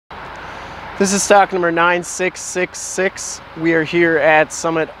This is stock number 9666. We are here at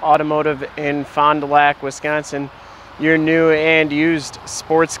Summit Automotive in Fond du Lac, Wisconsin, your new and used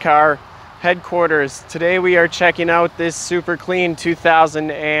sports car headquarters. Today we are checking out this super clean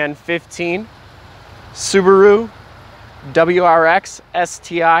 2015 Subaru Wrx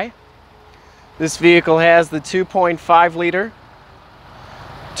Sti. This vehicle has the 2.5 liter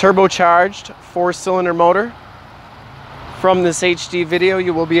turbocharged 4-cylinder motor. From this HD video,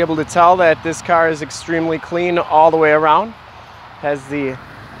 you will be able to tell that this car is extremely clean all the way around. Has the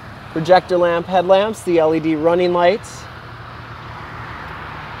projector lamp headlamps, the LED running lights,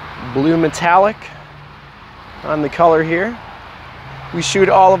 blue metallic on the color here. We shoot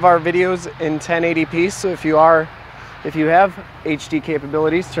all of our videos in 1080p, so if you have HD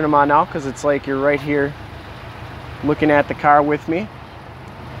capabilities, turn them on now, because it's like you're right here looking at the car with me.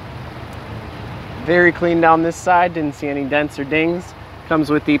 Very clean down this side, didn't see any dents or dings. Comes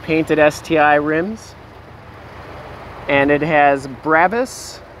with the painted STI rims. And it has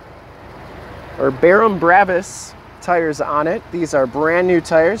Bravuris, or Bravuris tires on it. These are brand new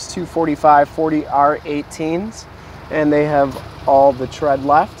tires, 245/40 R18s, and they have all the tread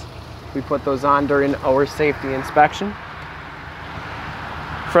left. We put those on during our safety inspection.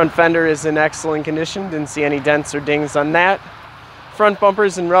 Front fender is in excellent condition, didn't see any dents or dings on that. Front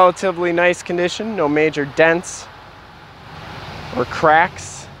bumper's in relatively nice condition, no major dents or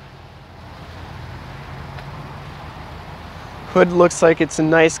cracks. Hood looks like it's in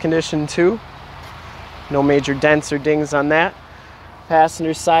nice condition too. No major dents or dings on that.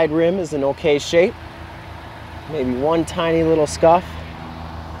 Passenger side rim is in okay shape. Maybe one tiny little scuff.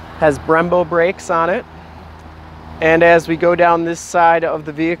 Has Brembo brakes on it. And as we go down this side of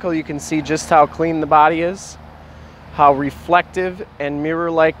the vehicle, you can see just how clean the body is, how reflective and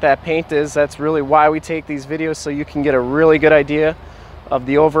mirror-like that paint is. That's really why we take these videos, so you can get a really good idea of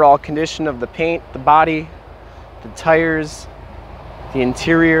the overall condition of the paint, the body, the tires, the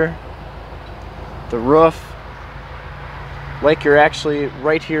interior, the roof, like you're actually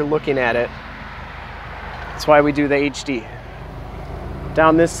right here looking at it. That's why we do the HD.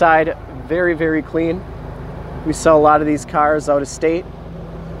 Down this side, very, very clean. We sell a lot of these cars out of state,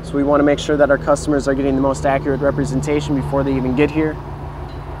 so we want to make sure that our customers are getting the most accurate representation before they even get here.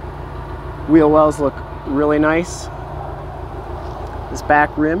 Wheel wells look really nice. This back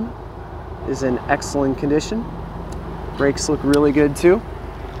rim is in excellent condition. Brakes look really good too.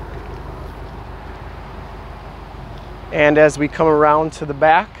 And as we come around to the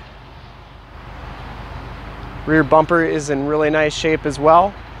back, rear bumper is in really nice shape as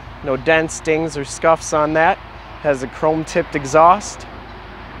well. No dents, dings, or scuffs on that. Has a chrome tipped exhaust.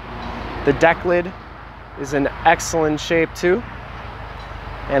 The deck lid is in excellent shape too.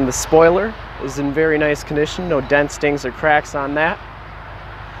 And the spoiler is in very nice condition. No dents, dings, or cracks on that.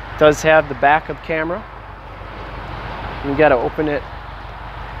 Does have the backup camera. You gotta open it,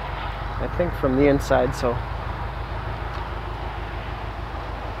 I think, from the inside, so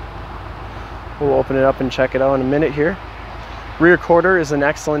we'll open it up and check it out in a minute here. Rear quarter is in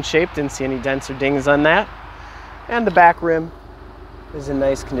excellent shape. Didn't see any dents or dings on that. And the back rim is in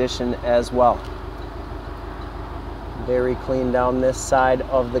nice condition as well. Very clean down this side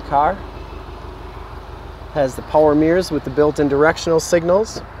of the car. Has the power mirrors with the built-in directional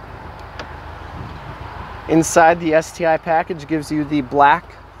signals. Inside, the STI package gives you the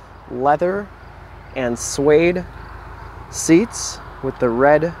black leather and suede seats with the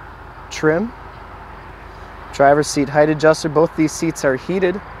red trim. Driver's seat height adjuster. Both these seats are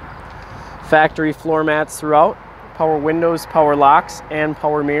heated. Factory floor mats throughout. Power windows, power locks, and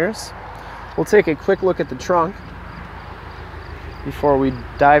power mirrors. We'll take a quick look at the trunk before we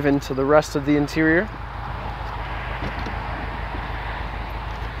dive into the rest of the interior.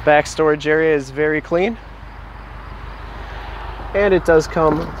 Back storage area is very clean. And it does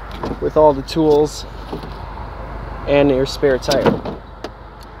come with all the tools and your spare tire.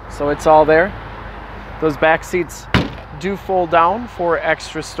 So it's all there. Those back seats do fold down for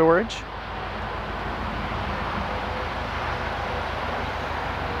extra storage.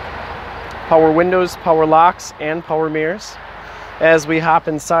 Power windows, power locks, and power mirrors. As we hop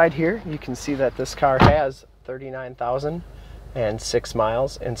inside here, you can see that this car has 39,006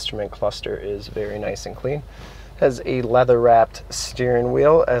 miles. Instrument cluster is very nice and clean. Has a leather-wrapped steering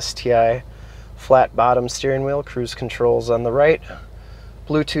wheel, STI flat bottom steering wheel, cruise controls on the right,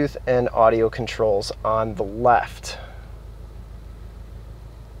 Bluetooth and audio controls on the left.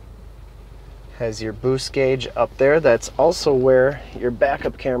 Has your boost gauge up there. That's also where your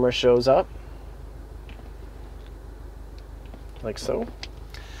backup camera shows up, like so.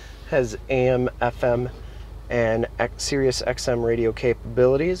 Has AM, FM, and Sirius XM radio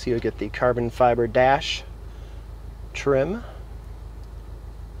capabilities. You'll get the carbon fiber dash trim,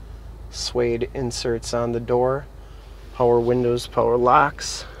 suede inserts on the door, power windows, power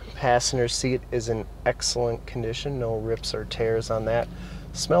locks. Passenger seat is in excellent condition, no rips or tears on that.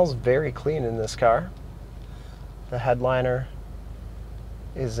 Smells very clean in this car. The headliner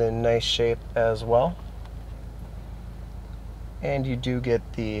is in nice shape as well. And you do get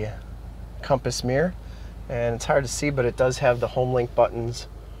the compass mirror, and it's hard to see, but it does have the Homelink buttons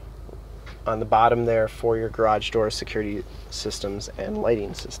on the bottom there for your garage door security systems and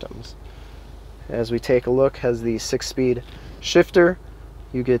lighting systems. As we take a look, has the 6-speed shifter.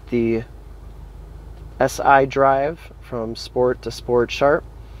 You get the SI drive from sport to sport sharp,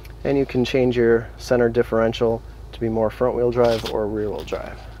 and you can change your center differential to be more front wheel drive or rear wheel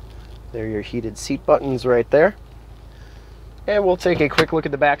drive. There are your heated seat buttons right there. And we'll take a quick look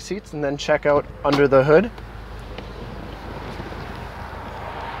at the back seats and then check out under the hood.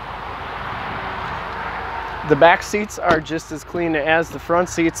 The back seats are just as clean as the front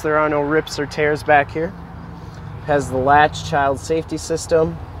seats. There are no rips or tears back here. Has the latch child safety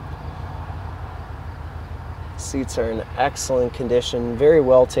system. Seats are in excellent condition, very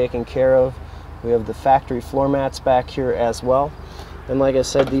well taken care of. We have the factory floor mats back here as well. And like I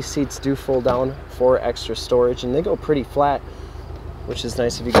said, these seats do fold down for extra storage, and they go pretty flat, which is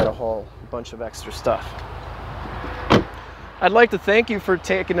nice if you got to haul a bunch of extra stuff. I'd like to thank you for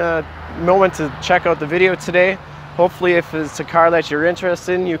taking a moment to check out the video today. Hopefully, if it's a car that you're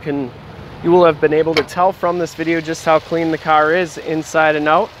interested in, you will have been able to tell from this video just how clean the car is inside and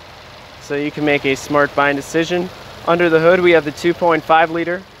out, so you can make a smart buying decision. Under the hood, we have the 2.5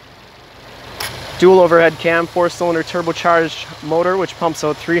 liter dual overhead cam 4-cylinder turbocharged motor, which pumps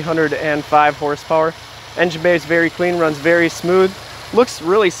out 305 horsepower. Engine bay is very clean, runs very smooth, looks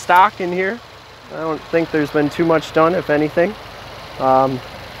really stock in here. I don't think there's been too much done, if anything. But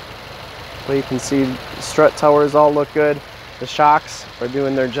you can see the strut towers all look good. The shocks are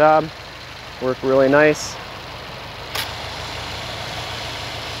doing their job. Work really nice.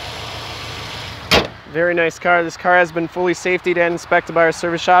 Very nice car. This car has been fully safetied and inspected by our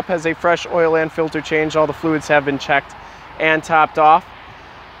service shop, has a fresh oil and filter change. All the fluids have been checked and topped off.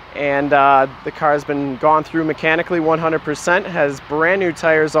 And the car has been gone through mechanically 100%, has brand new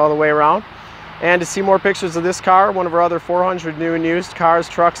tires all the way around. And to see more pictures of this car, one of our other 400 new and used cars,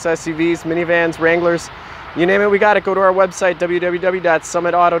 trucks, SUVs, minivans, Wranglers, you name it, we got it. Go to our website,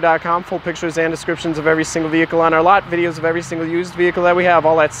 www.summitauto.com. Full pictures and descriptions of every single vehicle on our lot, videos of every single used vehicle that we have,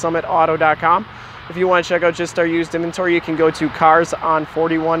 all at summitauto.com. If you want to check out just our used inventory, you can go to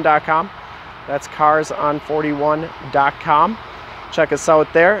carson41.com. That's carson41.com. Check us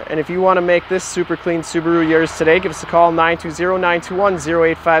out there. And if you want to make this super clean Subaru yours today, give us a call,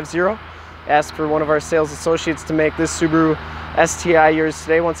 920-921-0850. Ask for one of our sales associates to make this Subaru STI yours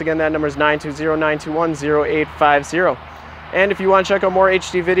today. Once again, that number is 920-921-0850. And if you want to check out more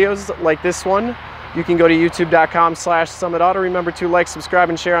HD videos like this one, you can go to youtube.com/summitauto. Remember to like, subscribe,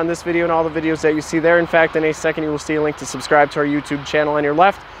 and share on this video and all the videos that you see there. In fact, in a second, you will see a link to subscribe to our YouTube channel on your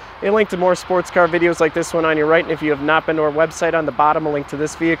left, a link to more sports car videos like this one on your right. And if you have not been to our website, on the bottom, a link to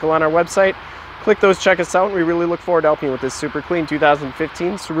this vehicle on our website. Click those, check us out, and we really look forward to helping you with this super clean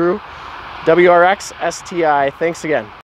 2015 Subaru WRX STI. Thanks again.